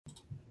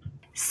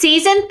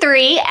Season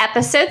 3,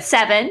 Episode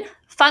 7,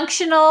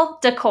 Functional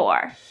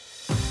Decor.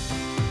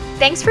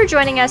 Thanks for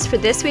joining us for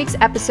this week's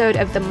episode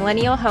of the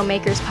Millennial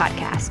Homemakers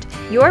Podcast,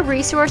 your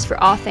resource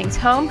for all things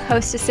home,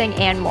 hostessing,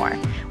 and more.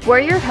 We're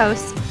your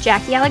hosts,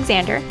 Jackie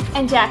Alexander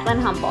and Jacqueline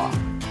Humble.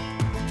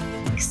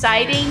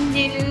 Exciting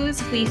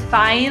news. We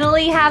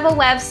finally have a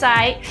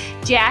website.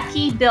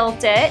 Jackie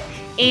built it,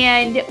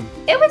 and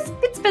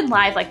it's been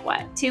live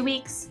 2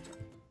 weeks?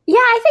 Yeah,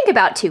 I think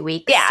about 2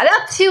 weeks. Yeah,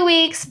 about 2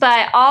 weeks,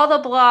 but all the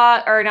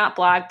not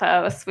blog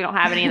posts, we don't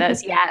have any of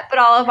those yet, but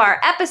all of our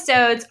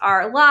episodes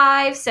are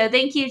live. So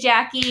thank you,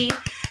 Jackie.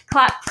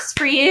 Claps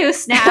for you.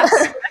 Snaps.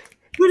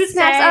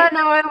 Snaps. Oh,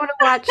 no, I want to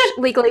watch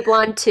Legally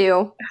Blonde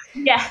too.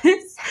 Yes.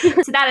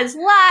 So that is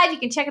live. You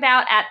can check it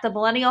out at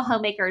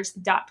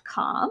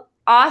themillennialhomemakers.com.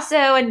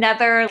 Also,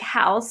 another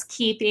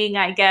housekeeping,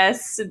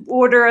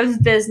 order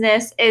of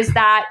business is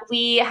that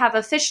we have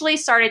officially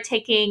started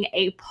taking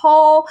a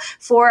poll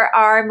for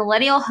our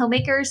Millennial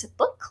Homemakers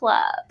Book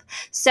Club.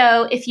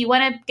 So if you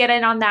want to get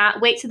in on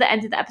that, wait to the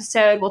end of the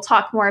episode. We'll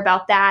talk more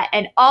about that.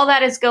 And all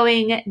that is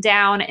going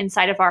down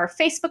inside of our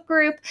Facebook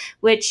group,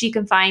 which you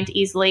can find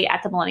easily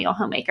at the Millennial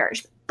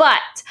Homemakers.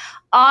 But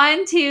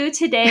on to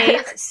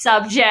today's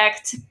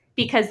subject,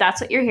 because that's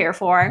what you're here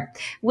for,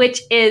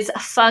 which is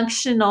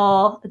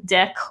functional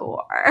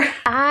decor.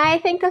 I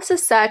think this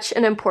is such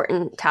an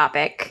important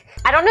topic.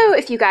 I don't know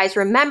if you guys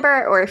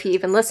remember or if you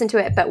even listened to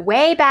it, but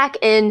way back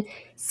in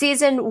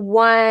Season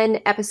 1,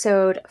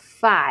 Episode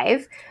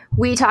 5,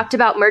 we talked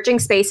about merging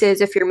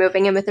spaces if you're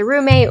moving in with a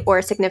roommate or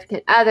a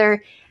significant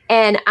other.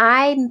 And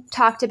I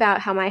talked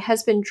about how my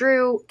husband,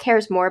 Drew,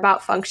 cares more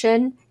about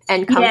function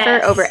and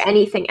comfort over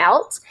anything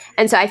else.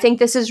 And so I think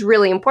this is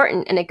really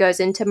important, and it goes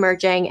into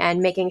merging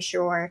and making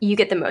sure you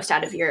get the most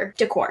out of your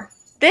decor.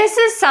 This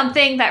is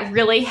something that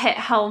really hit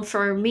home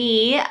for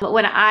me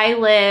when I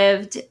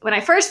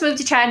first moved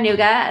to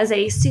Chattanooga as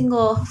a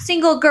single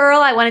girl.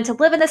 I wanted to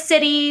live in the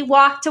city,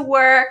 walk to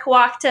work,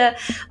 walk to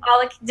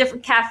all the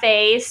different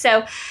cafes.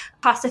 So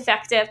cost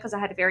effective because I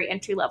had a very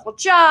entry-level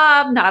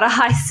job, not a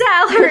high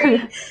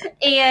salary.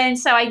 And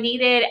so I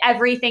needed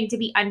everything to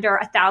be under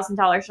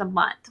 $1,000 a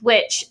month,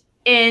 which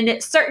in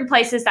certain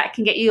places that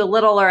can get you a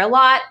little or a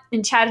lot.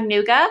 In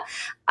Chattanooga,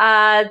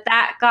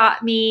 that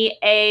got me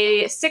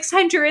a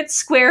 600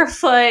 square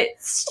foot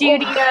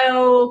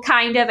studio,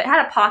 it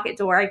had a pocket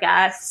door, I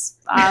guess,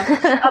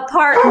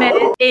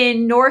 apartment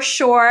in North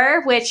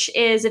Shore, which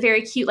is a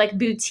very cute,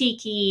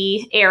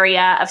 boutique-y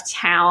area of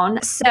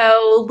town.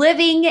 So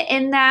living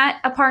in that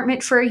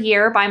apartment for a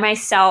year by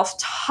myself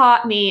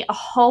taught me a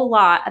whole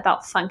lot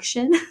about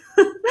function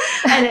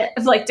and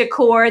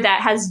decor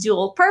that has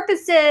dual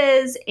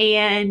purposes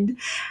and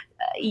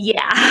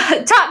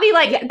taught me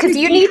because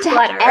you need to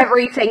have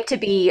everything to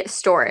be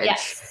storage.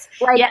 Yes.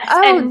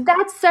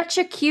 That's such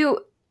a cute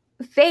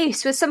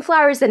vase with some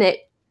flowers in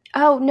it.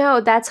 Oh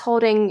no, that's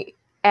holding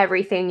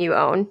everything you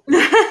own.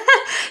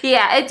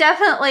 Yeah, it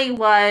definitely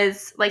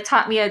was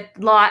taught me a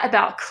lot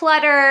about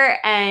clutter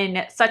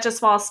and such a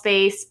small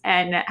space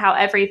and how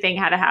everything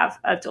had to have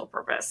a dual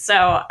purpose.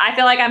 So I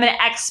feel like I'm an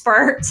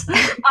expert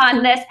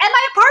on this. And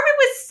my apartment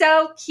was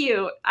so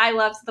cute. I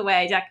loved the way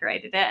I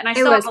decorated it. And I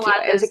still have a lot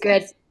of it was a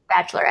good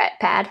bachelorette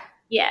pad.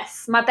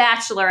 Yes, my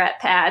bachelorette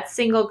pad,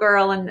 single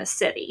girl in the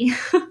city.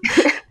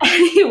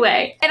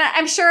 Anyway, and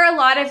I'm sure a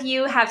lot of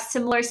you have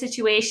similar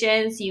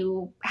situations.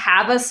 You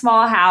have a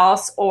small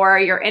house or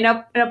you're in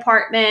an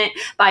apartment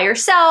by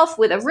yourself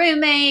with a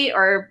roommate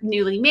or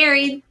newly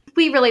married.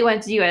 We really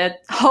want to do a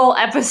whole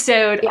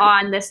episode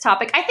on this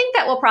topic. I think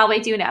that we'll probably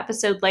do an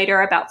episode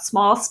later about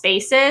small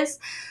spaces.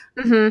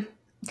 Mm-hmm.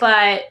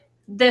 But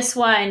this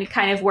one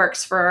kind of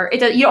works you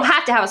don't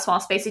have to have a small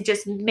space. It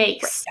just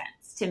makes sense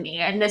to me.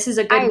 And this is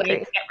a good way to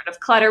get rid of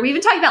clutter. We've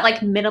been talking about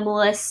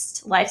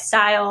minimalist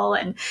lifestyle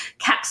and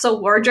capsule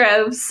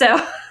wardrobes.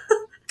 So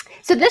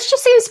this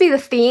just seems to be the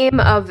theme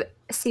of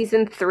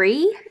Season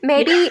 3,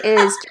 maybe,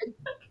 is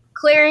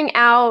clearing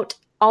out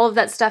all of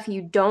that stuff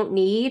you don't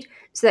need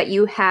so that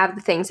you have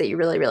the things that you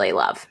really, really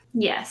love.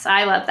 Yes,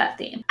 I love that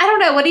theme. I don't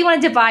know. What do you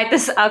want to divide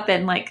this up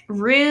in?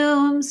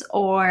 Rooms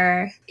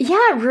or?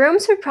 Yeah,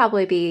 rooms would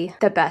probably be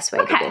the best way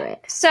to do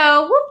it.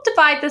 So we'll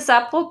divide this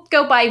up. We'll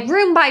go by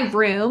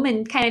room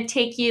and kind of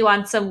take you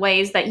on some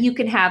ways that you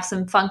can have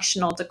some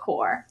functional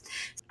decor.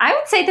 I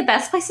would say the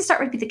best place to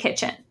start would be the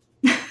kitchen.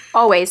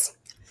 Always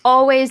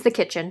the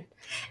kitchen.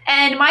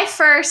 And my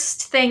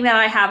first thing that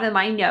I have in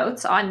my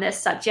notes on this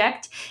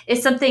subject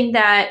is something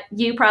that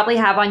you probably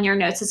have on your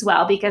notes as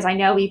well, because I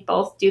know we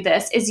both do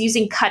this, is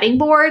using cutting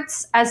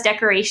boards as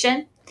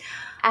decoration.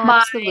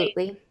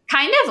 Absolutely. My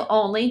kind of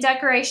only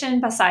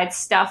decoration besides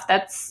stuff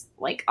that's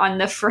on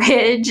the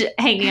fridge,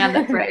 hanging on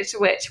the fridge,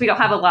 which we don't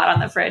have a lot on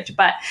the fridge,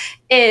 but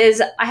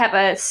I have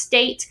a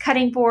state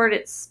cutting board.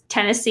 It's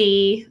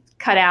Tennessee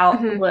cut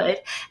out wood,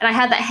 and I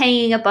had that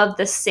hanging above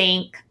the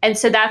sink. And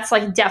so that's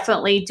like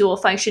definitely dual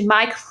function.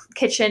 My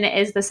kitchen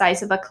is the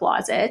size of a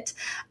closet.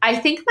 I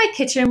think my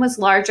kitchen was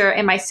larger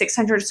in my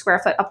 600 square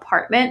foot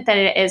apartment than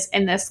it is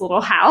in this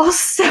little house.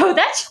 So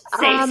that should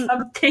say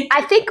something.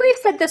 I think we've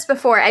said this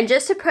before, and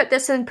just to put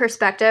this in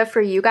perspective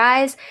for you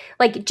guys,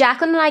 like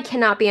Jacqueline and I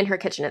cannot be in her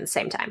kitchen at the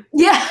same time.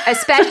 Yeah.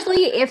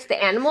 Especially if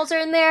the animals are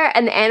in there,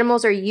 and the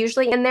animals are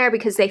usually in there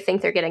because they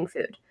think they're getting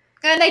food.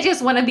 And they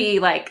just want to be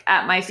like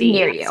at my feet.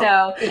 Near you.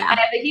 So yeah. I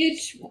have a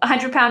huge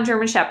 100-pound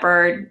German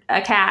Shepherd,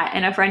 a cat,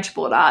 and a French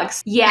Bulldog.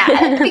 Yeah.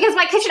 Because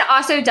my kitchen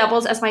also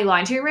doubles as my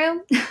laundry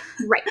room.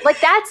 Right. Like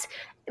that's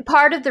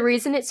part of the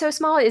reason it's so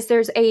small is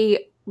there's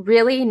a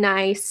really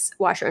nice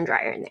washer and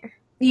dryer in there.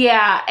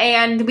 Yeah,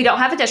 and we don't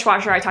have a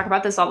dishwasher. I talk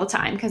about this all the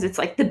time because it's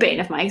like the bane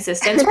of my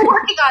existence. We're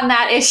working on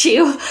that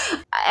issue.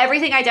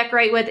 Everything I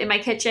decorate with in my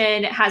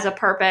kitchen has a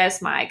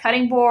purpose. My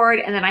cutting board,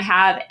 and then I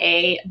have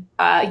a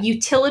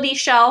utility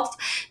shelf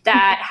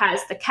that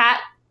has the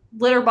cat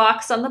litter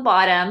box on the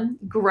bottom.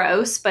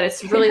 Gross, but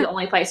it's really the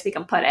only place we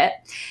can put it.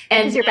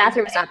 And because your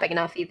bathroom's not big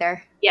enough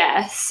either.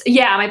 Yes.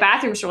 Yeah, my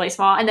bathroom's really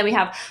small. And then we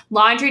have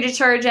laundry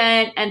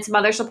detergent and some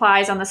other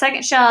supplies on the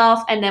second shelf.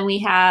 And then we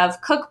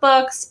have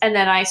cookbooks. And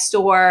then I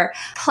store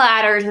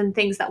platters and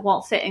things that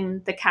won't fit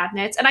in the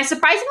cabinets. And I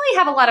surprisingly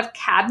have a lot of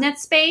cabinet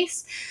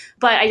space,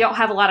 but I don't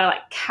have a lot of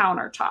like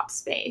countertop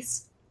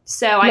space.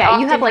 So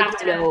you have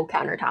like no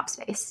countertop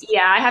space.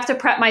 Yeah, I have to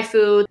prep my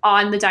food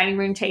on the dining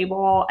room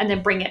table and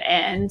then bring it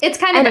in. It's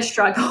kind of a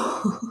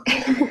struggle.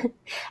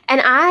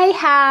 And I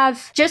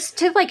have, just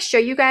to like show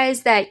you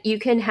guys that you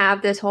can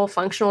have this whole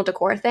functional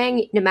decor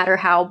thing, no matter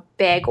how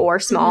big or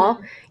small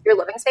your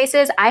living space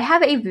is. I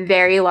have a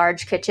very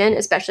large kitchen,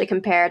 especially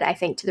compared, I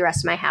think, to the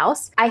rest of my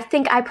house. I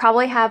think I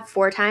probably have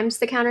 4 times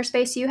the counter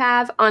space you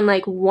have on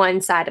like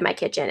one side of my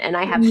kitchen. And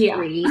I have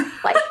 3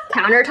 like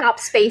countertop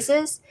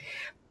spaces.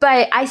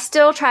 But I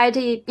still try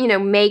to,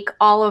 make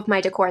all of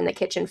my decor in the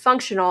kitchen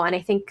functional. And I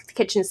think the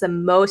kitchen is the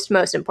most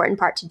important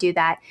part to do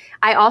that.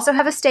 I also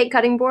have a steak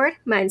cutting board.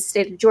 Mine's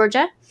state of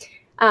Georgia.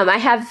 I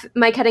have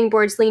my cutting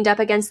boards leaned up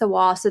against the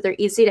wall, so they're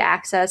easy to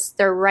access.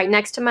 They're right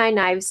next to my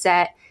knife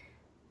set,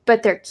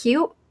 but they're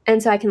cute,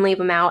 and so I can leave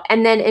them out.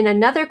 And then in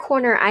another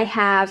corner, I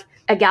have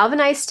a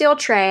galvanized steel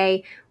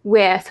tray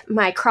with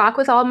my crock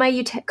with all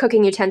my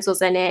cooking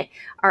utensils in it,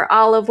 our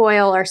olive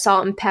oil, our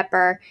salt and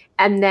pepper,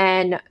 and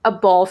then a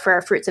bowl for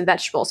our fruits and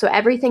vegetables. So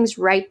everything's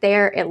right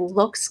there. It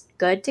looks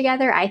good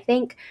together, I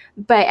think,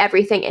 but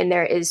everything in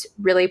there is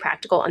really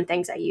practical and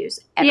things I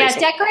use every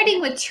single decorating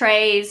with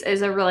trays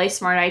is a really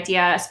smart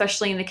idea,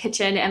 especially in the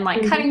kitchen and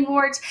like cutting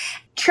boards.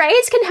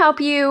 Trays can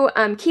help you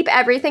keep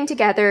everything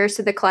together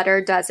so the clutter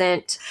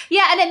doesn't.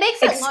 Yeah, and it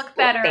makes it look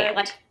better,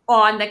 like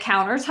on the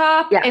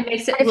countertop. Yeah. It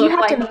makes it if look you have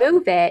like to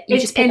move it, you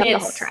just pick up the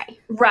whole tray.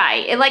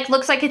 Right. It like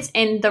looks like it's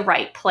in the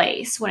right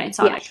place when it's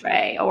on a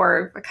tray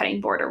or a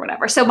cutting board or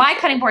whatever. So my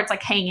cutting board's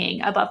like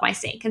hanging above my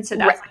sink, and so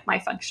that's like my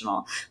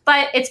functional.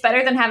 But it's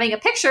better than having a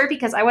picture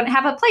because I wouldn't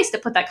have a place to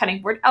put that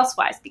cutting board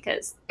elsewise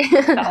because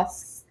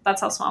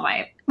that's how small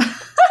my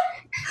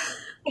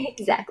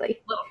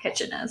exactly little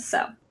kitchen is.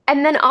 So.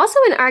 And then also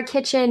in our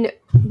kitchen,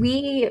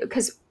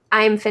 because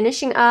I'm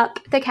finishing up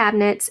the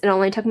cabinets, it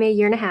only took me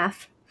 1.5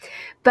 years.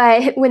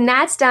 But when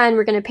that's done,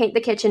 we're going to paint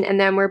the kitchen, and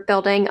then we're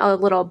building a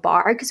little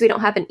bar because we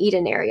don't have an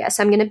eat-in area.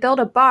 So I'm going to build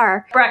a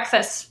bar.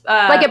 Breakfast.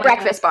 Like a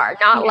breakfast bar,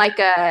 not like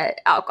a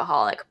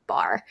alcoholic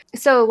bar.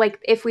 So like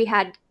if we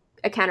had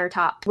a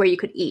countertop where you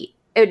could eat,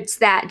 it's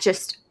that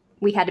just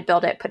we had to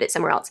build it, put it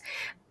somewhere else.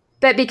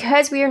 But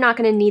because we are not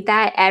going to need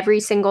that every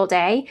single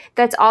day,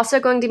 that's also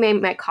going to be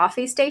my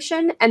coffee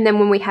station. And then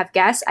when we have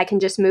guests, I can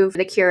just move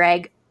the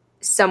Keurig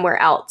somewhere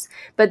else.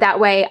 But that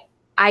way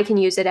I can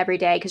use it every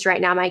day because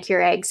right now my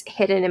Keurig's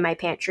hidden in my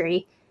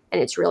pantry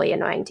and it's really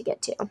annoying to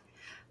get to.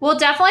 We'll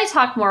definitely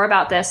talk more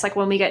about this, like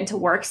when we get into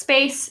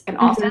workspace, an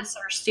office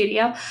or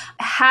studio.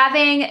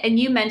 Having, and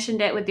you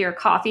mentioned it with your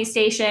coffee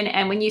station,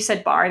 and when you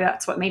said bar,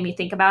 that's what made me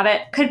think about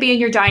it. Could be in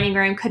your dining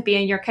room, could be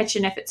in your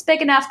kitchen if it's big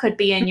enough, could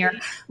be in your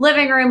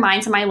living room.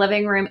 Mine's in my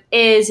living room,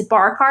 is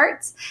bar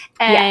carts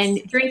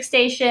and drink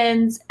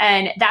stations.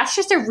 And that's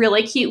just a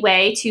really cute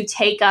way to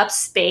take up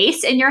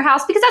space in your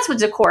house because that's what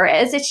decor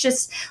is. It's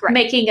just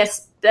making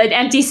an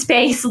empty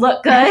space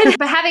look good.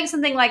 But having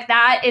something like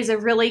that is a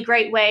really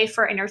great way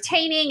for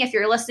entertaining. If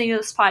you're listening to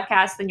this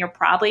podcast, then you're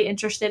probably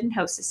interested in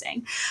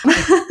hostessing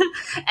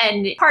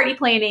and party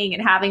planning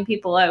and having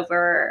people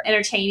over,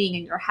 entertaining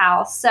in your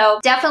house. So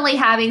definitely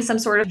having some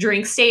sort of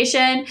drink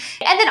station.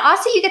 And then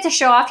also you get to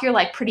show off your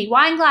like pretty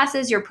wine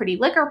glasses, your pretty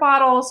liquor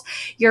bottles,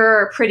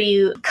 your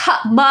pretty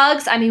cup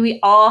mugs. I mean, we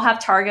all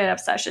have Target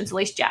obsessions. At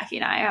least Jackie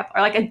and I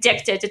are like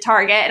addicted to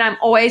Target, and I'm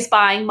always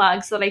buying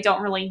mugs that I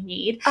don't really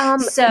need.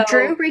 So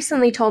Drew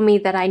recently told me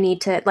that I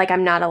need to, like,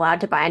 I'm not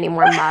allowed to buy any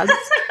more mugs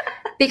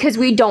because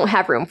we don't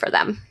have room for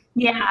them.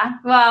 Yeah.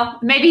 Well,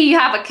 maybe you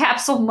have a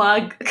capsule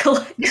mug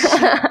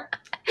collection.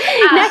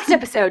 Next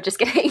episode, just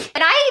kidding.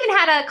 And I even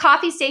had a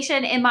coffee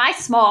station in my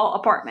small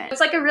apartment.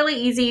 It's like a really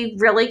easy,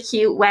 really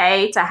cute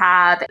way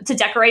to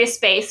decorate a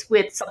space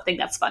with something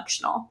that's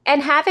functional.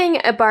 And having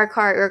a bar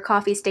cart or a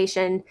coffee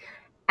station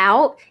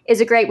out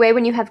is a great way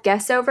when you have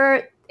guests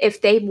over.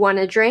 If they want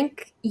a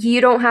drink, you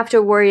don't have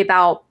to worry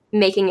about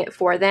making it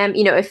for them,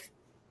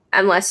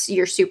 unless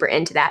you're super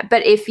into that.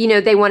 But if,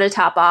 they want to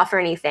top off or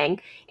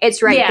anything,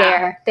 it's right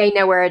there. They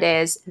know where it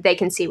is. They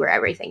can see where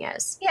everything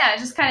is. Yeah,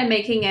 just kind of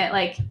making it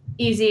like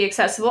easy,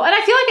 accessible. And I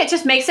feel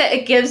like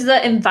it gives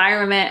the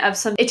environment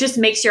it just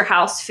makes your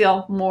house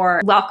feel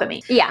more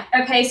welcoming. Yeah.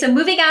 Okay, so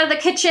moving out of the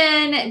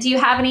kitchen, do you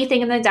have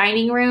anything in the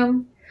dining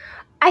room?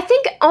 I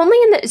think only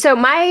so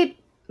my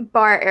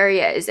bar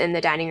area is in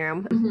the dining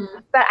room. Mm-hmm.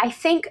 But I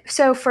think,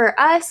 so for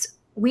us,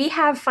 we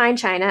have fine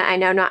china. I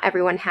know not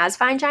everyone has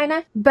fine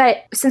china,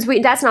 but since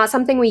that's not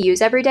something we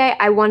use every day,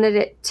 I wanted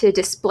it to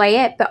display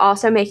it, but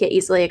also make it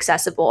easily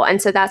accessible.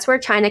 And so that's where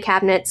china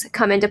cabinets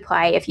come into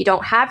play. If you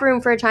don't have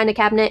room for a china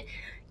cabinet,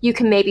 you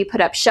can maybe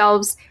put up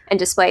shelves and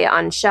display it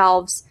on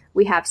shelves.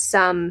 We have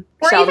some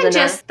shelves. Or even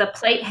just the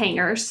plate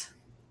hangers.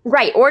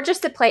 Right. Or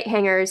just the plate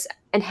hangers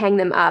and hang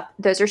them up.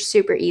 Those are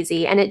super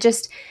easy. And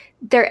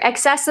they're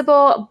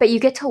accessible, but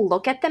you get to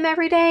look at them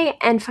every day.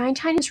 And fine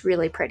china is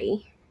really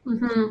pretty.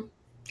 Mm-hmm.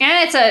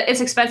 And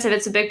it's expensive.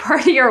 It's a big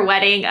part of your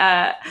wedding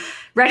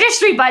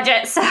registry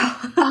budget. So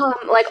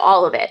like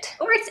all of it.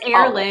 Or it's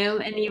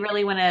heirloom and you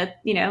really want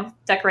to,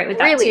 decorate with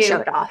that really too. Show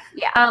it off.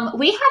 Yeah.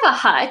 We have a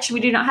hutch. We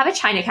do not have a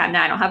china cabinet.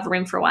 I don't have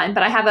room for one,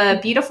 but I have a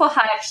beautiful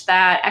hutch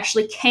that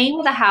actually came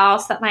with a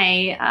house that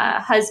my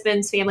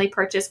husband's family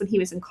purchased when he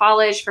was in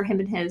college for him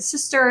and his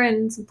sister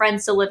and some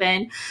friends to live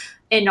in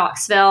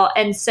Knoxville.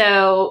 And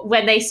so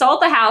when they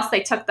sold the house, they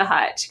took the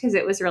hutch because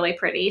it was really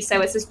pretty. So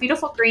it's this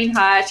beautiful green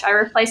hutch. I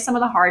replaced some of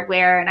the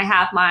hardware and I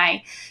have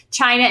my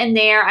china in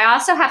there. I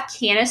also have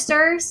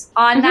canisters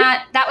on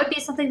that. That would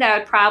be something that I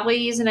would probably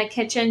use in a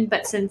kitchen,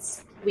 but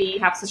since we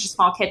have such a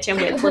small kitchen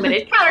with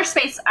limited counter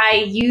space,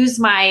 I use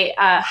my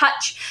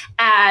hutch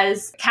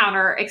as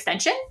counter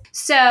extension.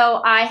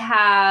 So I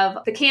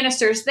have the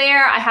canisters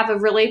there. I have a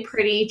really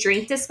pretty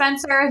drink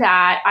dispenser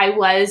that I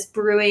was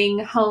brewing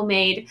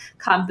homemade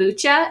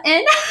kombucha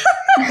in.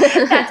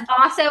 That's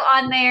also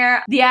on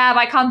there. Yeah,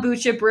 my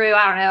kombucha brew,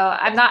 I don't know.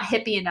 I'm not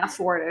hippie enough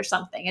for it or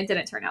something. It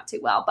didn't turn out too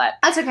well, but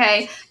that's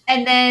okay.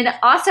 And then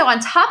also on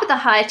top of the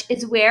hutch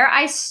is where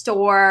I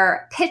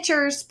store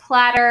pitchers,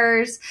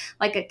 platters,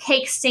 like a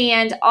cake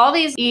stand, all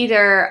these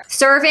either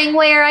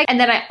servingware. And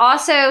then I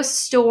also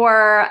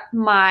store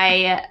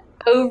my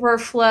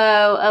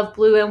overflow of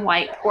blue and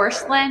white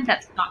porcelain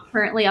that's not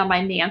currently on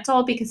my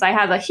mantle because I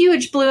have a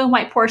huge blue and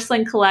white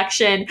porcelain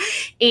collection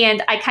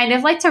and I kind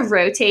of like to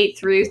rotate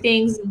through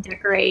things and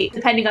decorate.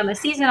 Depending on the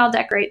season, I'll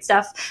decorate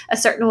stuff a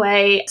certain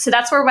way. So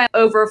that's where my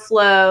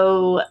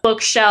overflow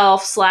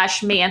bookshelf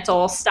 /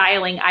 mantle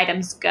styling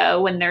items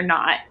go when they're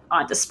not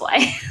on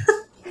display.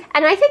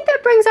 And I think that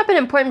brings up an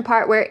important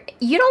part where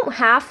you don't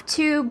have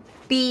to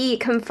be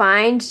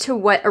confined to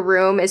what a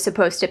room is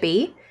supposed to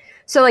be.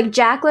 So like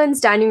Jacqueline's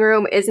dining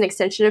room is an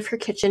extension of her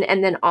kitchen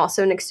and then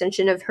also an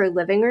extension of her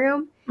living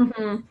room.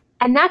 Mm-hmm.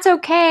 And that's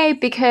okay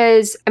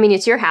because,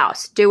 it's your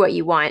house. Do what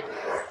you want.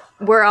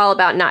 We're all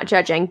about not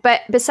judging.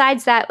 But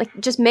besides that,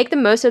 just make the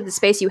most of the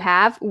space you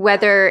have,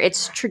 whether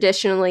it's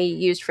traditionally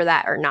used for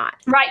that or not.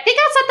 Right. Think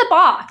outside the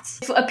box.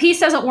 If a piece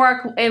doesn't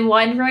work in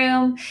one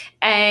room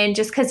and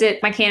just because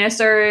my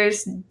canister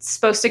is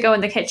supposed to go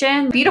in the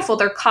kitchen, beautiful.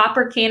 They're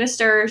copper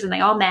canisters and they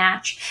all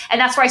match.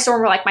 And that's where I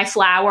store my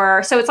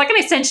flour. So it's like an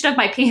extension of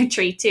my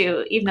pantry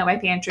too, even though my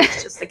pantry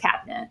is just the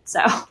cabinet.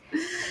 So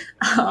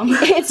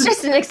it's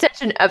just an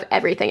extension of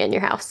everything in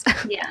your house.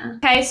 Yeah.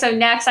 Okay. So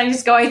next I'm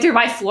just going through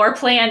my floor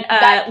plan.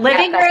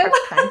 Living room.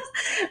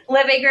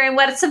 Living room.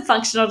 What is some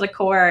functional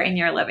decor in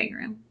your living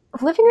room?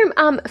 Living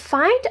room.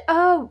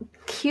 Find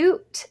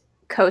cute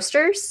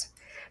coasters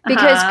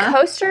because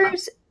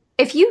coasters.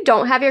 If you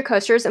don't have your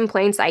coasters in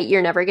plain sight,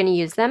 you're never going to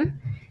use them.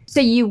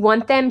 So you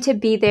want them to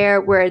be there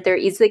where they're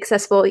easily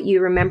accessible. You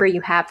remember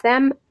you have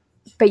them,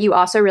 but you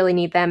also really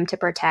need them to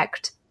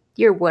protect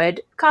your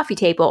wood coffee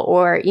table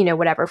or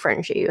whatever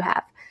furniture you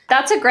have.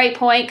 That's a great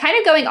point. Kind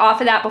of going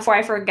off of that before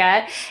I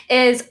forget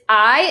is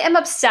I am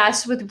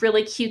obsessed with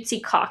really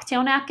cutesy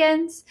cocktail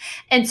napkins.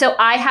 And so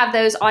I have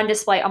those on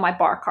display on my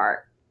bar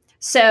cart.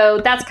 So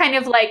that's kind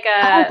of like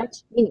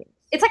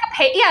it's like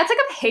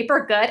a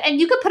paper good. And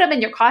you could put them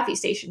in your coffee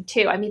station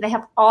too. They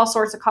have all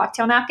sorts of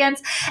cocktail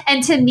napkins.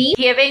 And to me,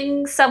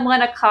 giving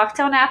someone a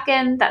cocktail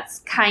napkin that's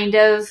kind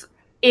of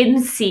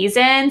in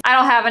season, I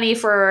don't have any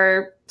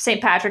for St.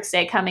 Patrick's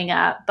Day coming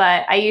up,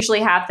 but I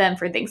usually have them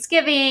for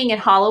Thanksgiving and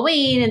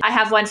Halloween. And I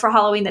have one for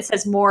Halloween that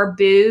says more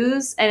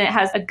booze and it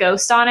has a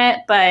ghost on it,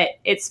 but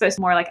it's supposed to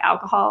be more like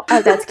alcohol.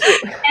 Oh, that's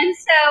cute. And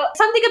so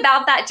something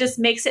about that just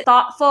makes it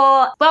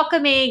thoughtful,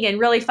 welcoming, and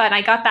really fun.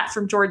 I got that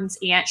from Jordan's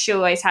aunt. She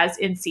always has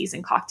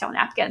in-season cocktail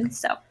napkins.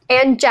 So.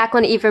 And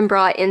Jacqueline even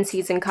brought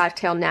in-season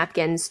cocktail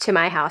napkins to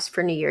my house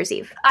for New Year's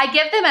Eve. I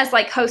give them as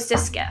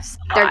hostess gifts.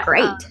 They're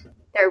great.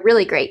 They're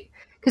really great.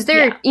 because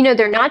they're,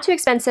 they're not too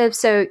expensive,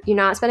 so you're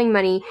not spending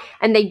money,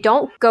 and they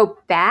don't go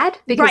bad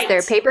because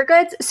they're paper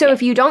goods. So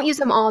if you don't use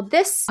them all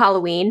this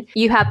Halloween,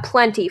 you have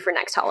plenty for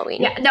next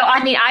Halloween. Yeah, no,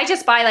 I mean, I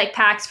just buy like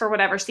packs for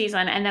whatever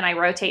season, and then I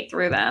rotate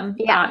through them.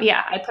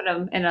 I put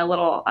them in a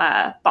little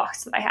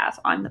box that I have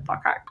on the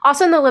box rack.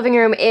 Also in the living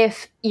room,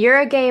 if you're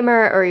a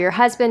gamer or your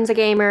husband's a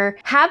gamer,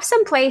 have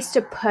some place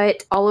to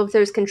put all of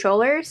those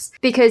controllers,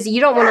 because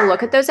you don't want to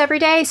look at those every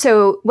day.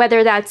 So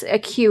whether that's a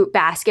cute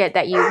basket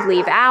that you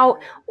leave out,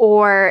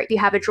 or you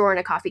have a drawer and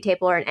a coffee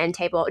table or an end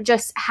table,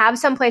 just have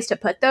some place to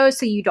put those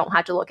so you don't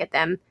have to look at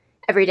them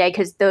every day,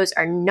 because those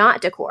are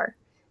not decor.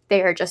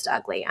 They are just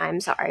ugly.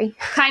 I'm sorry.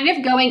 Kind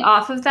of going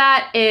off of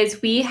that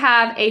is we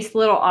have a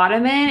little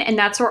ottoman, and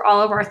that's where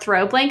all of our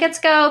throw blankets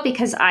go,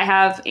 because I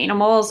have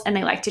animals and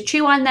they like to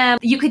chew on them.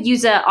 You could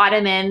use an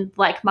ottoman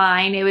like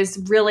mine. It was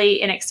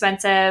really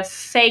inexpensive,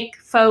 fake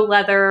faux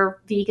leather,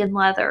 vegan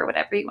leather,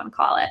 whatever you want to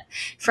call it.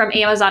 From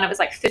Amazon, it was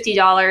like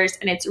 $50,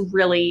 and it's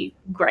really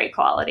great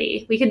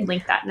quality. We can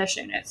link that in the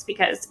show notes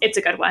because it's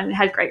a good one. It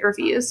had great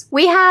reviews.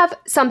 We have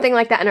something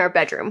like that in our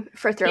bedroom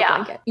for throw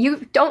blanket.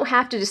 You don't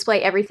have to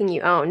display everything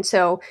you own,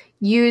 so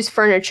use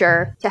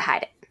furniture to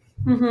hide it.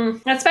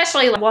 Mm-hmm.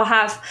 Especially I'll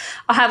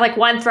have like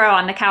one throw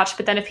on the couch,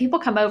 but then if people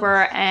come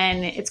over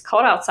and it's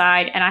cold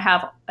outside and I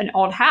have an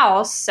old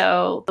house,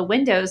 so the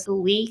windows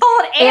leak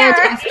cold air.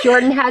 And if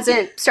Jordan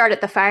hasn't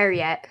started the fire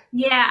yet.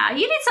 Yeah,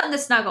 you need something to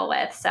snuggle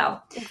with. So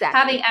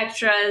having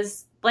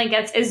extras,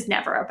 blankets is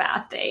never a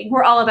bad thing.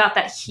 We're all about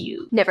that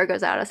hue. Never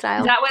goes out of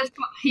style. Is that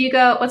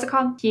Hugo? What's it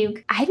called?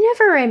 Hue? I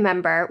never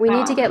remember. We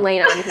need to get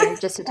Lena on here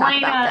just to talk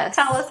about this.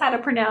 Tell us how to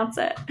pronounce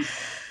it.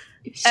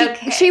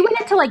 She went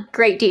into like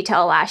great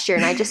detail last year,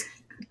 and I just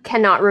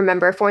cannot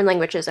remember. Foreign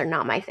languages are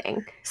not my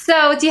thing.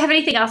 So do you have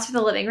anything else for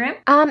the living room?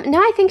 No,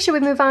 I think should we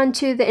move on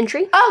to the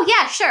entry? Oh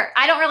yeah, sure.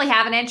 I don't really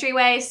have an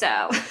entryway,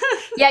 so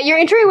yeah, your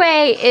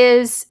entryway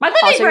is my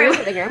living room.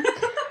 Your living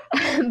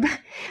room.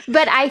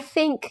 But I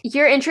think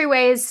your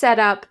entryway is set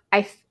up,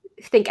 I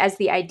think, as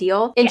the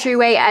ideal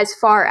entryway, as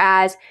far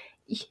as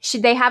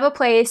should they have a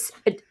place,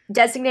 a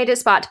designated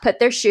spot to put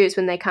their shoes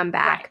when they come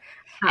back.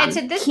 Right. And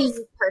so this keys,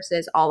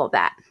 purses, all of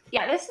that.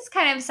 Yeah, this is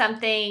kind of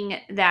something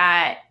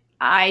that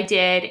I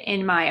did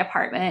in my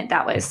apartment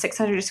that was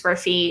 600 square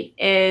feet.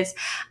 Is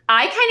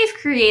I kind of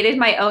created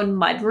my own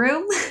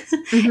mudroom,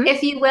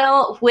 if you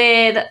will,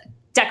 with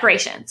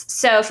decorations.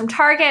 So from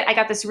Target, I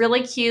got this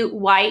really cute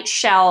white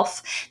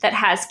shelf that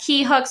has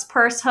key hooks,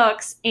 purse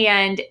hooks,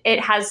 and it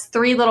has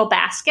 3 little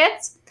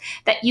baskets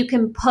that you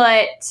can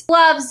put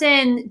gloves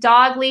in,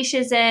 dog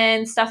leashes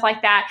in, stuff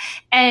like that.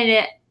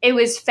 And it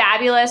was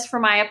fabulous for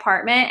my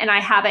apartment, and I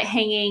have it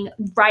hanging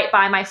right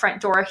by my front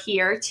door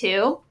here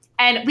too.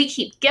 And we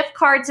keep gift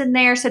cards in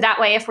there, so that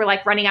way if we're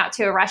like running out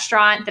to a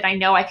restaurant, that I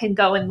know I can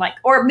go and like,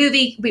 or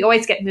movie, we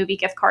always get movie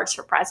gift cards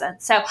for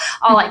presents. So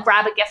I'll like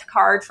grab a gift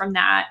card from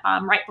that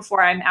right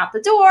before I'm out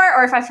the door,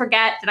 or if I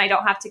forget, then I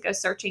don't have to go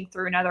searching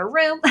through another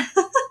room.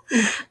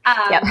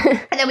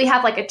 And then we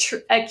have like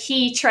a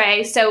key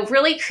tray. So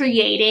really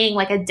creating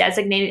like a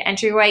designated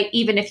entryway,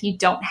 even if you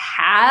don't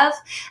have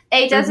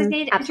a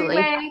designated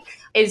entryway,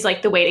 is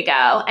like the way to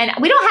go. And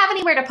we don't have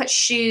anywhere to put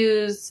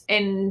shoes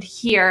in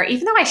here,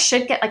 even though I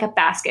should get like a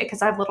basket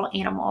because I have little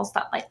animals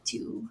that like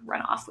to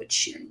run off with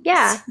shoes.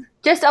 Yeah.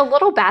 Just a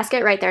little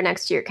basket right there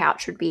next to your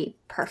couch would be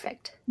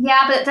perfect.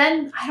 Yeah, but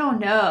then I don't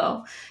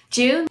know.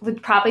 June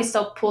would probably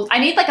still pull. I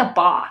need like a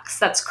box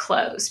that's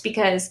closed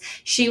because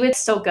she would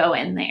still go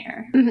in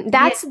there.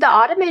 That's the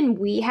ottoman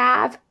we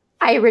have.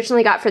 I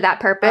originally got for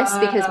that purpose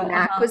because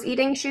Mac was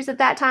eating shoes at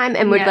that time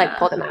and would like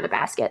pull them out of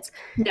baskets.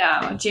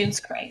 No, June's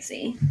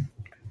crazy.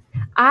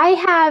 I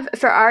have,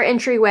 for our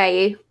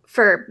entryway,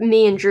 for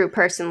me and Drew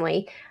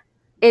personally,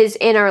 is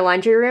in our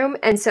laundry room.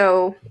 And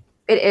so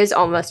it is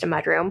almost a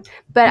mudroom.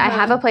 But I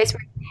have a place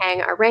where we can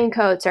hang our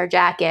raincoats, our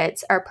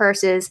jackets, our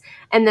purses.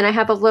 And then I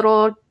have a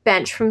little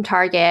bench from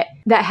Target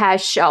that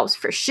has shelves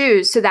for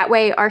shoes. So that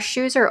way our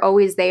shoes are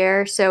always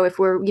there. So if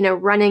we're,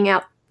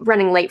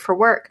 running late for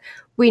work,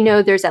 we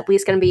know there's at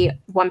least going to be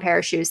one pair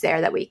of shoes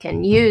there that we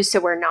can use, so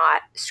we're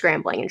not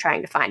scrambling and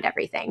trying to find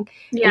everything.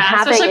 Yeah, and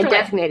having a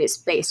designated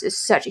space is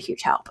such a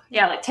huge help.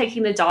 Yeah, like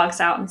taking the dogs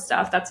out and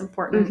stuff, that's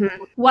important.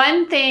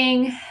 One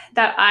thing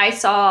that I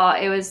saw,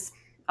 it was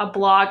a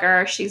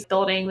blogger. She's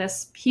building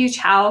this huge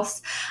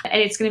house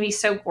and it's going to be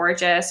so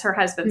gorgeous. Her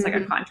husband's like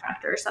a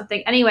contractor or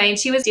something. Anyway, and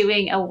she was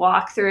doing a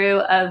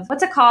walkthrough of,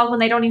 what's it called when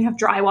they don't even have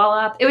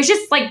drywall up? It was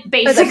just like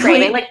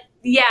basically like,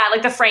 yeah,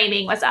 like the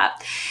framing was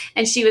up.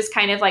 And she was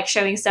kind of like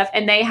showing stuff.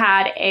 And they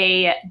had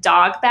a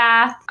dog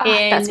bath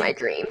in that's my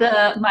dream.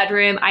 The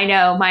mudroom. I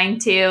know, mine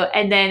too.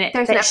 And then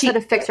there's an episode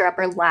of Fixer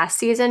Upper last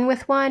season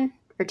with one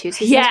or 2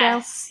 seasons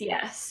ago.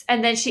 Yes.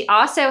 And then she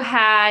also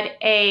had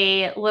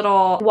a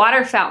little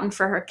water fountain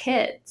for her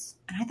kids.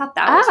 And I thought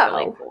that was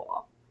really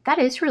cool. That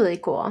is really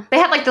cool. They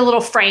had like the little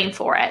frame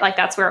for it. Like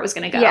that's where it was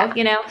going to go,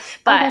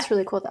 But that's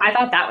really cool though. I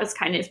thought that was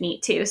kind of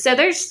neat too. So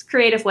there's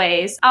creative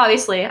ways.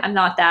 Obviously, I'm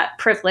not that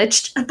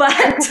privileged, but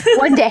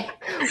one day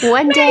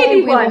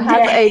we will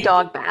have a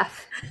dog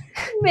bath.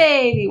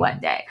 Maybe one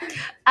day.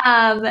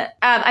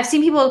 I've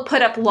seen people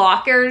put up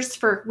lockers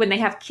for when they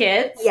have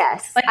kids.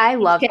 Yes, Like I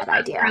love kids that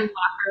have their idea. own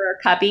locker or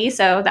cubby,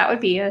 so that would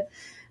be a.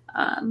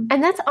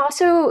 And that's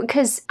also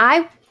because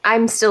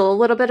I'm still a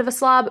little bit of a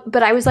slob,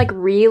 but I was like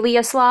really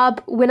a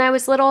slob when I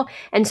was little.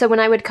 And so when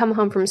I would come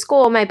home from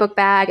school, my book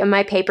bag and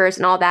my papers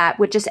and all that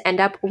would just end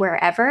up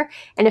wherever.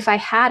 And if I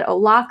had a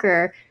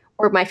locker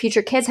or my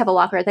future kids have a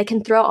locker, they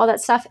can throw all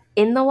that stuff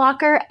in the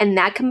locker and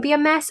that can be a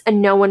mess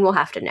and no one will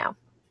have to know.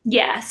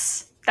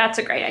 Yes, that's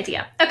a great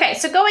idea. Okay,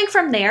 so going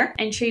from there,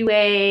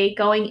 entryway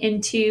going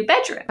into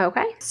bedroom.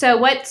 Okay. So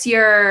what's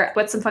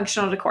some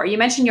functional decor? You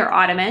mentioned your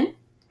ottoman.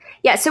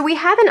 Yeah, so we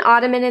have an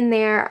ottoman in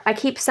there. I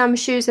keep some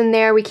shoes in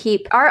there.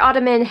 Our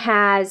ottoman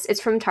it's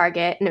from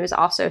Target and it was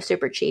also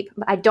super cheap.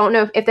 I don't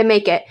know if they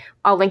make it.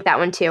 I'll link that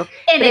one too.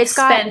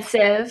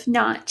 Inexpensive,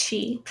 not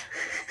cheap.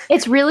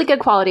 It's really good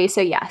quality,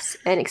 so yes,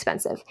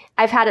 inexpensive.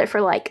 I've had it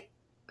for like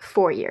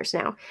 4 years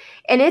now.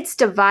 And it's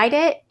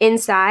divided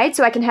inside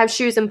so I can have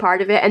shoes in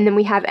part of it. And then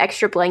we have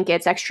extra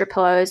blankets, extra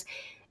pillows,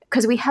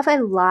 because we have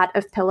a lot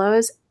of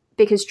pillows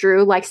because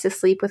Drew likes to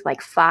sleep with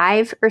like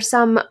 5 or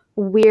some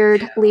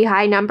weirdly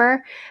high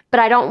number, but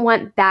I don't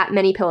want that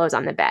many pillows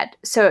on the bed.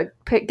 So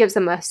it gives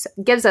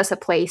us a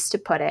place to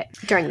put it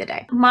during the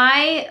day.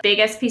 My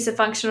biggest piece of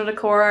functional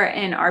decor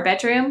in our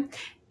bedroom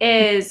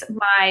is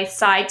my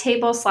side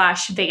table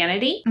 /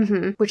 vanity.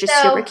 Which is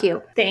super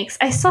cute. Thanks.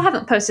 I still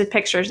haven't posted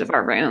pictures of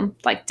our room,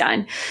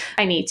 done.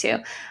 I need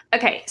to.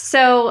 Okay,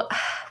 so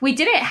we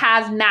didn't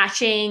have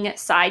matching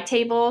side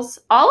tables.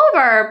 All of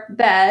our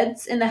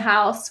beds in the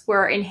house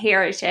were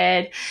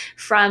inherited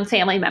from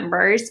family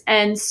members.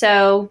 And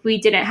so we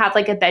didn't have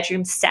a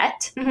bedroom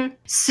set.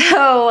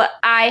 So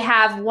I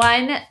have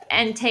one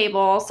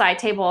side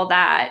table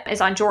that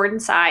is on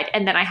Jordan's side.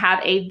 And then I have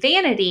a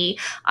vanity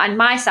on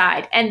my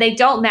side. And they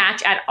don't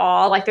match at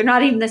all. They're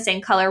not even the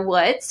same color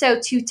wood. So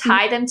to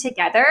tie them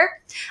together,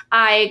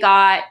 I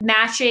got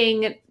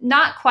matching,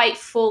 not quite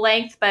full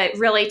length, but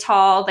really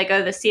tall. They go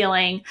to the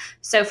ceiling.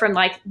 So from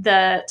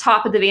the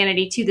top of the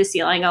vanity to the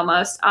ceiling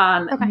almost,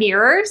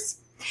 mirrors.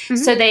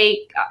 So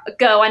they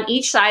go on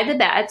each side of the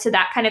bed. So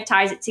that kind of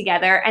ties it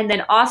together. And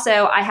then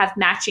also I have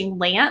matching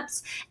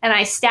lamps and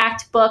I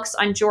stacked books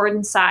on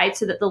Jordan's side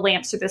so that the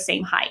lamps are the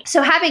same height.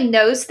 So having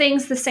those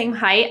things the same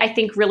height, I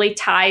think really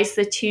ties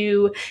the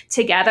two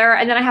together.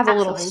 And then I have a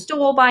little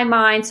stool by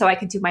mine so I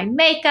can do my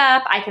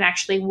makeup. I can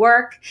actually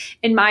work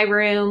in my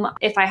room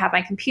if I have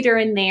my computer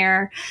in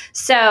there.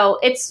 So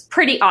it's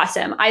pretty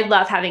awesome. I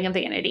love having a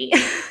vanity.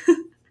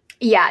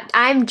 Yeah,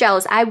 I'm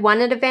jealous. I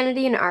wanted a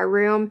vanity in our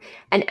room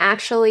and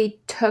actually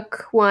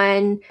took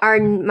one.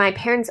 My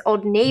parents'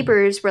 old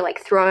neighbors were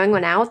throwing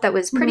one out that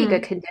was pretty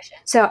good condition.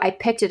 So I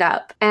picked it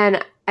up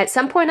and at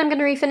some point I'm going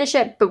to refinish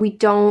it, but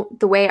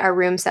the way our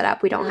room's set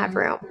up, we don't have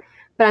room.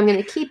 But I'm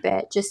going to keep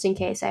it just in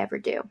case I ever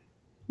do.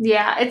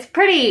 Yeah, it's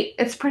pretty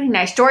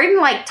nice.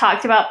 Jordan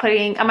talked about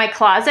putting my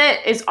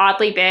closet is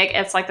oddly big.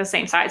 It's the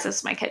same size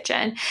as my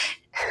kitchen.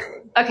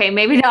 Okay,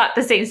 maybe not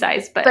the same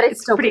size, but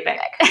it's still pretty big.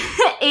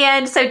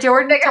 And so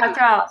Jordan talked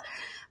about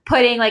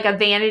putting a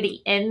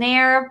vanity in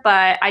there,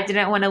 but I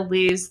didn't want to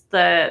lose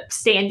the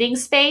standing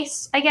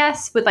space, I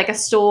guess, with a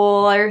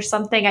stool or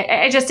something.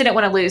 I just didn't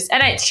want to lose,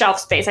 and it's shelf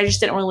space. I just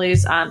didn't want to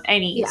lose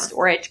any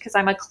storage because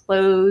I'm a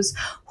clothes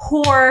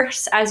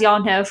horse, as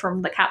y'all know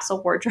from the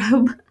capsule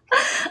wardrobe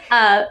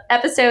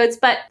episodes.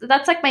 But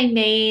that's my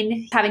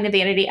main, having the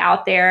vanity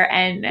out there,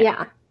 and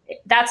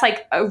that's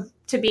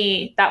to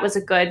me, that was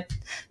a good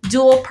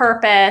dual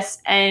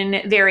purpose and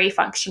very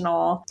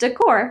functional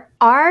decor.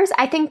 Ours,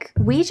 I think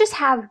we just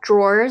have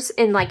drawers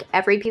in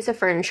every piece of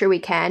furniture we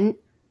can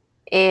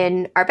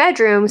in our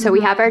bedroom. So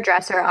we have our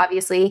dresser,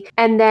 obviously.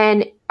 And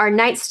then our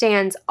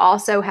nightstands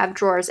also have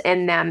drawers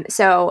in them.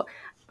 So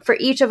for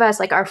each of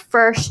us, our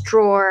first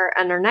drawer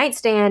on our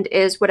nightstand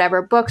is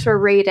whatever books we're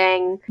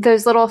reading,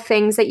 those little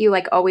things that you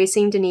always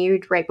seem to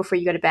need right before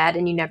you go to bed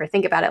and you never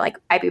think about it, like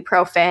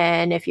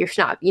ibuprofen if you're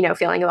not,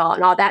 feeling well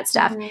and all that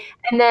stuff.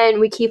 And then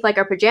we keep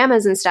our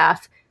pajamas and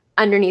stuff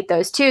underneath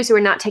those too. So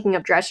we're not taking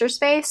up dresser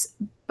space,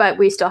 but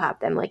we still have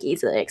them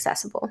easily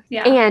accessible.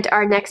 Yeah. And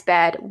our next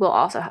bed will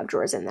also have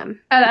drawers in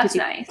them. Oh, that's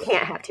nice.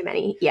 Can't have too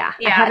many. Yeah.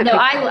 Yeah.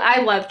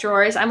 I love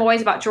drawers. I'm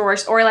always about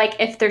drawers, or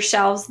if there's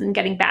shelves, then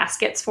getting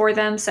baskets for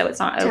them so it's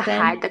not open. To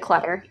hide the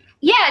clutter.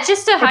 Yeah,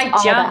 just to hide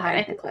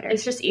junk. The clutter.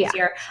 It's just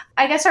easier. Yeah.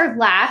 I guess our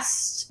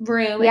last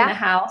room in the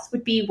house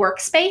would be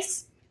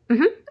workspace.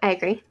 I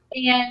agree.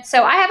 And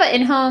so I have an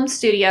in-home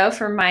studio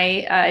for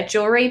my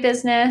jewelry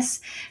business,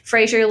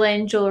 Fraser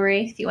Lynn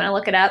Jewelry, if you want to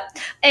look it up.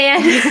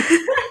 And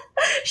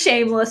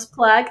shameless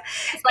plug.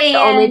 It's the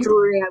only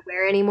jewelry I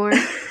wear anymore.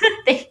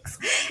 Thanks.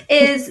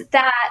 Is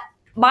that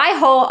my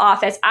whole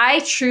office, I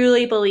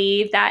truly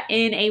believe that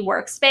in a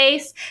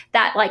workspace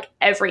that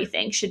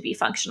everything should be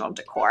functional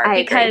decor.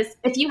 Because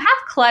if you have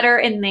clutter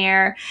in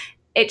there,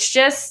 it's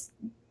just,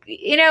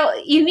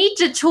 you need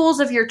the tools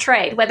of your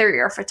trade, whether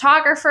you're a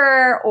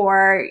photographer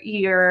or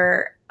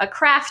you're a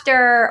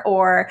crafter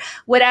or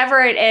whatever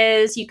it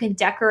is, you can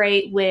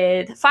decorate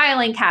with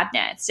filing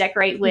cabinets,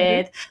 decorate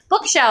with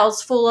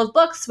bookshelves full of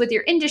books with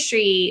your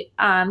industry,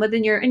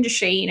 within your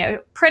industry, you know,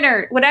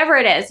 printer, whatever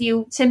it is.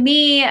 To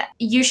me,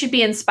 you should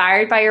be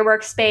inspired by your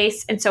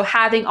workspace. And so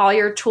having all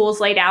your tools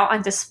laid out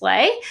on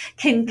display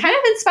can kind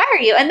of inspire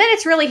you. And then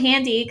it's really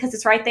handy because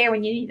it's right there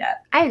when you need it.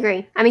 I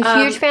agree. I'm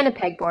a huge fan of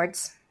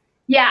pegboards.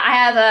 Yeah, I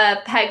have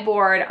a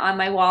pegboard on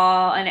my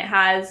wall, and it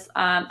has,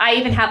 I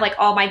even have like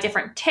all my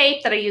different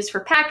tape that I use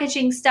for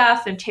packaging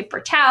stuff and tape for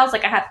towels.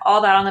 Like I have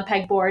all that on the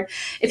pegboard.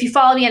 If you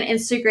follow me on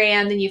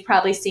Instagram, then you've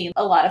probably seen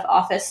a lot of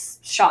office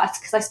shots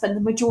because I spend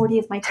the majority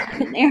of my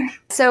time in there.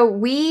 So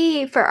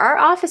for our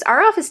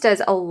office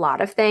does a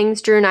lot of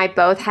things. Drew and I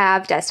both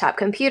have desktop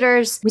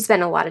computers. We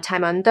spend a lot of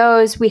time on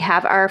those. We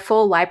have our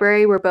full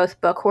library. We're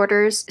both book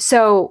hoarders.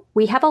 So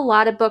we have a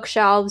lot of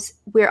bookshelves.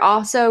 We're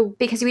also,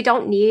 because we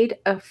don't need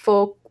a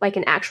full, like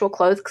an actual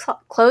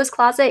clothes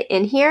closet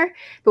in here,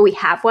 but we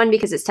have one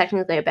because it's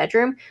technically a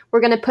bedroom.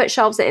 We're going to put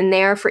shelves in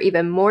there for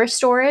even more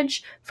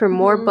storage, for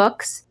more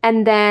books.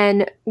 And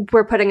then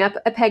we're putting up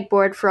a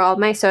pegboard for all of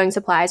my sewing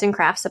supplies and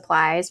craft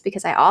supplies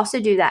because I also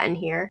do that in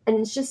here. And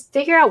it's just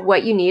figure out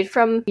what you need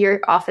from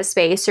your office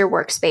space or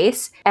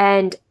workspace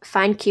and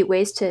find cute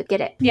ways to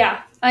get it.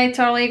 Yeah, I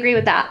totally agree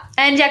with that.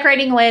 And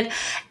decorating with,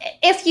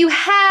 if you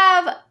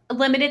have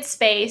limited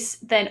space,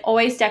 then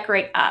always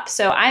decorate up.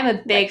 So I'm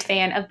a big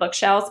fan of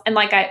bookshelves. And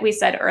like we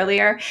said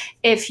earlier,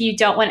 if you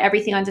don't want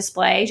everything on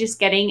display, just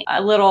getting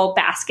a little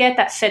basket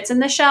that fits in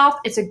the shelf,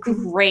 it's a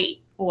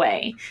great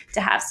way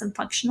to have some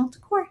functional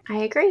decor. I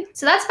agree.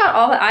 So that's about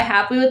all that I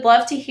have. We would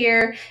love to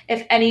hear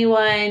if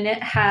anyone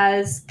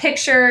has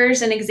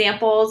pictures and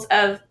examples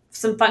of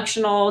some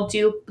functional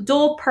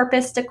dual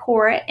purpose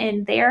decor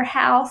in their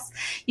house.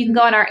 You can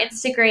go on our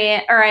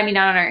Instagram,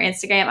 not on our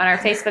Instagram, on our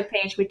Facebook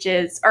page,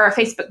 or our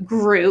Facebook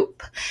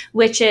group,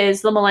 which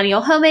is the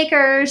Millennial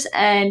Homemakers,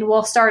 and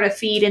we'll start a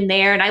feed in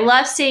there. And I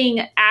love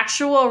seeing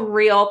actual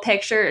real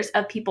pictures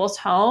of people's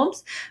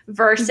homes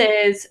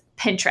versus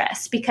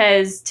Pinterest,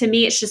 because to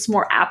me, it's just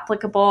more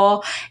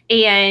applicable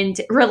and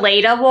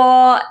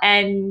relatable.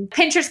 And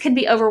Pinterest can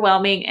be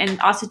overwhelming and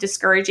also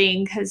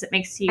discouraging because it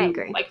makes you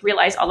like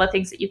realize all the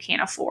things that you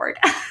can't afford.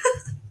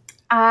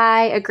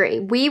 I agree.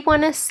 We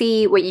want to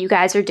see what you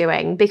guys are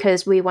doing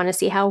because we want to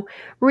see how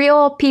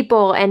real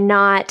people and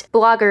not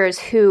bloggers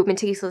who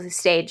meticulously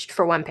staged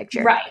for one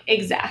picture. Right,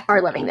 exactly.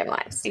 Are living their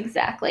lives.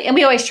 Exactly. And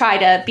we always try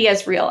to be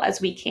as real as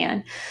we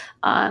can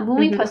when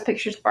we post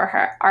pictures of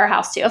our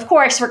house too. Of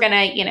course, we're going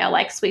to,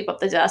 like sweep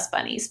up the dust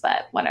bunnies,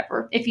 but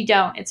whatever. If you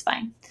don't, it's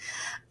fine.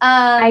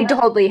 I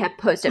totally have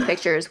posted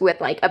pictures with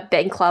like a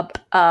big clump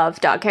of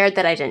dog hair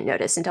that I didn't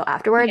notice until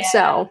afterwards. Yeah.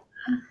 So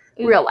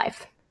real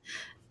life.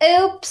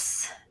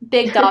 Oops.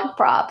 Big dog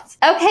props.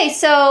 Okay,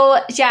 so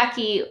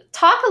Jackie,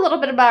 talk a little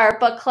bit about our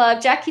book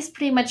club. Jackie's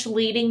pretty much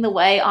leading the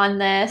way on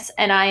this,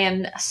 and I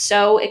am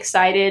so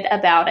excited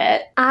about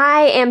it.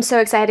 I am so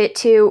excited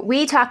too.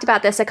 We talked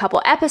about this a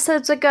couple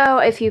episodes ago,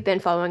 if you've been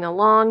following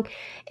along.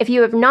 If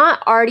you have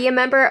not already a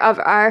member of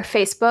our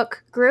Facebook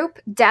group,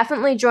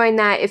 definitely join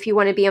that if you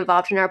want to be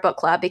involved in our book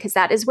club, because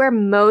that is where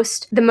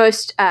the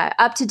most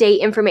up-to-date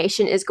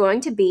information is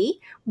going to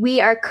be.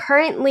 We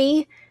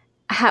currently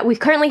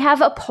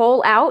have a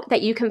poll out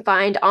that you can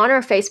find on our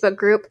Facebook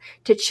group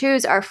to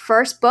choose our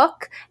first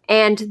book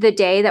and the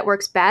day that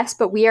works best.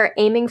 But we are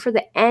aiming for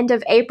the end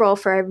of April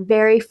for our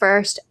very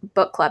first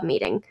book club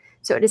meeting.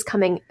 So it is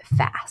coming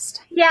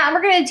fast. Yeah, and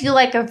we're going to do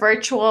like a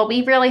virtual,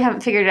 we really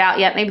haven't figured it out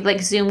yet, maybe like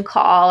Zoom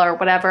call or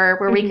whatever,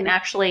 where we can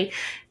actually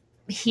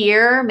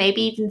hear,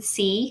 maybe even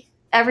see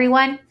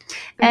everyone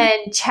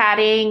and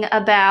chatting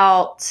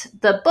about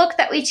the book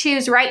that we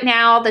choose. Right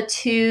now, the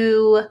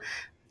two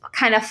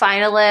kind of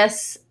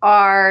finalists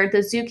are The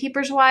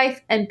Zookeeper's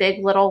Wife and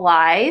Big Little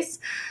Lies.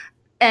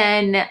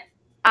 And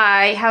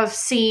I have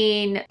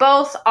seen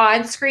both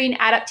on-screen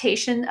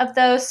adaptation of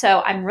those,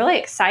 so I'm really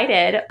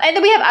excited. And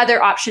then we have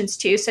other options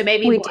too, so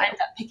maybe we'll end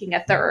up picking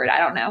a third. I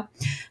don't know.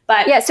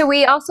 But yeah, so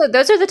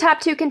those are the top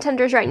two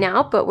contenders right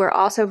now, but we're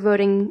also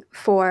voting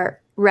for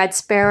Red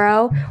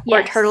Sparrow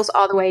or Turtles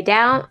All the Way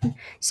Down.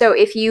 So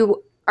if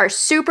you are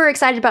super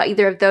excited about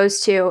either of those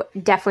two,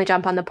 definitely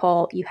jump on the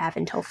poll. You have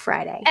until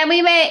Friday. And we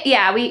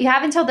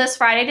have until this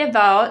Friday to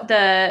vote.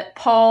 The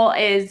poll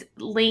is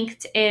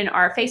linked in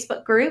our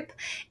Facebook group.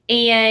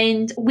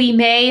 And we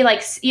may,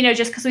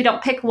 just because we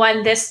don't pick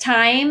one this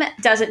time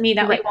doesn't mean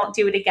that we won't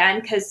do it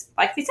again. Because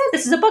like we said,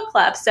 this is a book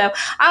club. So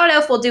I don't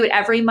know if we'll do it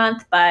every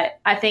month, but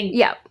I think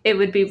it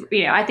would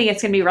be, I think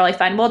it's going to be really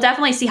fun. We'll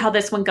definitely see how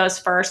this one goes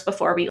first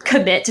before we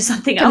commit to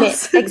something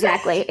else.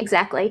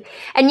 Exactly.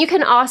 And you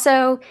can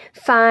also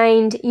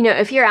find,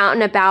 if you're out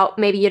and about,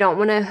 maybe you don't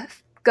want to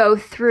go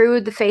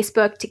through the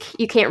Facebook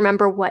you can't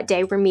remember what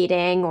day we're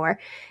meeting or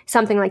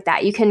something like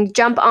that. You can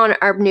jump on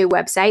our new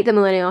website,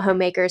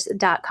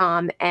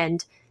 themillennialhomemakers.com,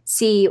 and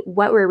see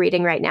what we're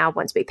reading right now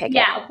once we pick it.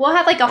 Yeah, we'll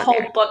have like a whole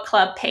there. book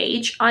club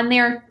page on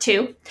there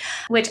too,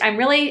 which I'm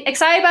really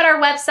excited about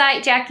our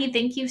website. Jackie,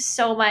 thank you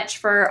so much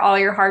for all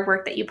your hard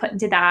work that you put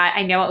into that.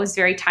 I know it was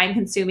very time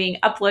consuming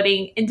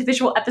uploading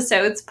individual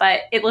episodes,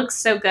 but it looks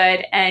so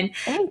good. And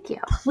thank you.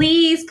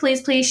 Please,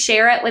 please, please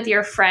share it with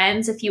your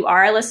friends if you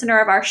are a listener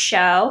of our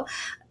show,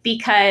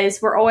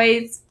 because we're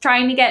always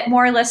trying to get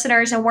more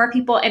listeners and more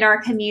people in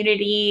our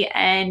community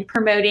and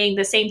promoting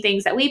the same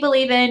things that we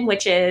believe in,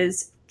 which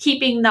is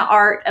keeping the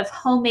art of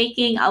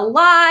homemaking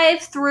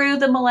alive through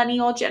the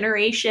millennial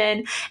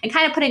generation and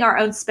kind of putting our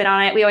own spin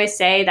on it. We always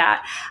say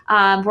that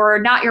we're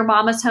not your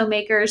mama's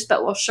homemakers,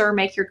 but we'll sure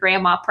make your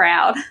grandma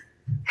proud.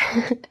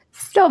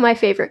 Still my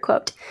favorite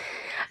quote.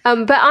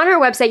 But on our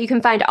website, you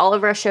can find all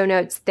of our show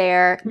notes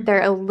there.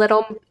 They're a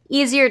little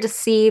easier to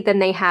see than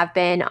they have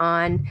been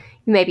on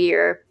maybe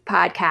your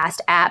podcast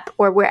app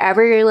or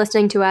wherever you're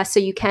listening to us.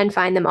 So you can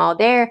find them all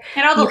there.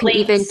 And all the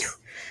links.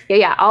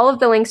 All of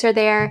the links are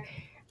there.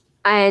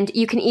 And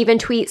you can even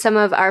tweet some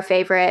of our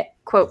favorite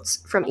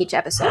quotes from each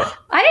episode.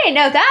 I didn't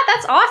know that.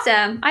 That's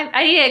awesome.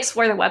 I need to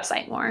explore the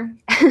website more.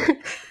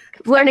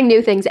 Learning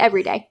new things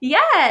every day.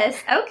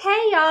 Yes.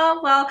 Okay,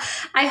 y'all. Well,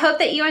 I hope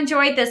that you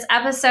enjoyed this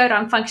episode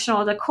on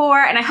functional decor,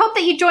 and I hope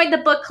that you joined the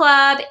book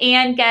club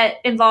and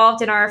get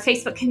involved in our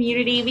Facebook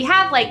community. We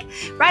have like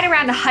right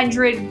around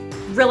 100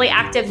 really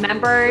active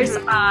members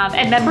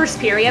and members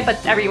period,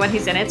 but everyone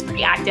who's in it's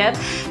pretty active.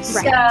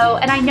 Right. So,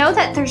 and I know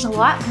that there's a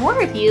lot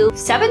more of you,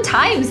 7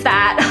 times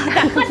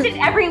that listen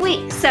every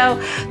week.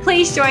 So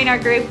please join our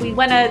group. We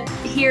want to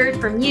hear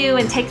from you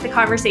and take the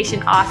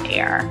conversation off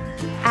air.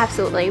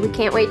 Absolutely. We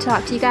can't wait to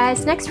talk to you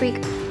guys next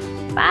week.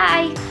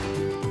 Bye.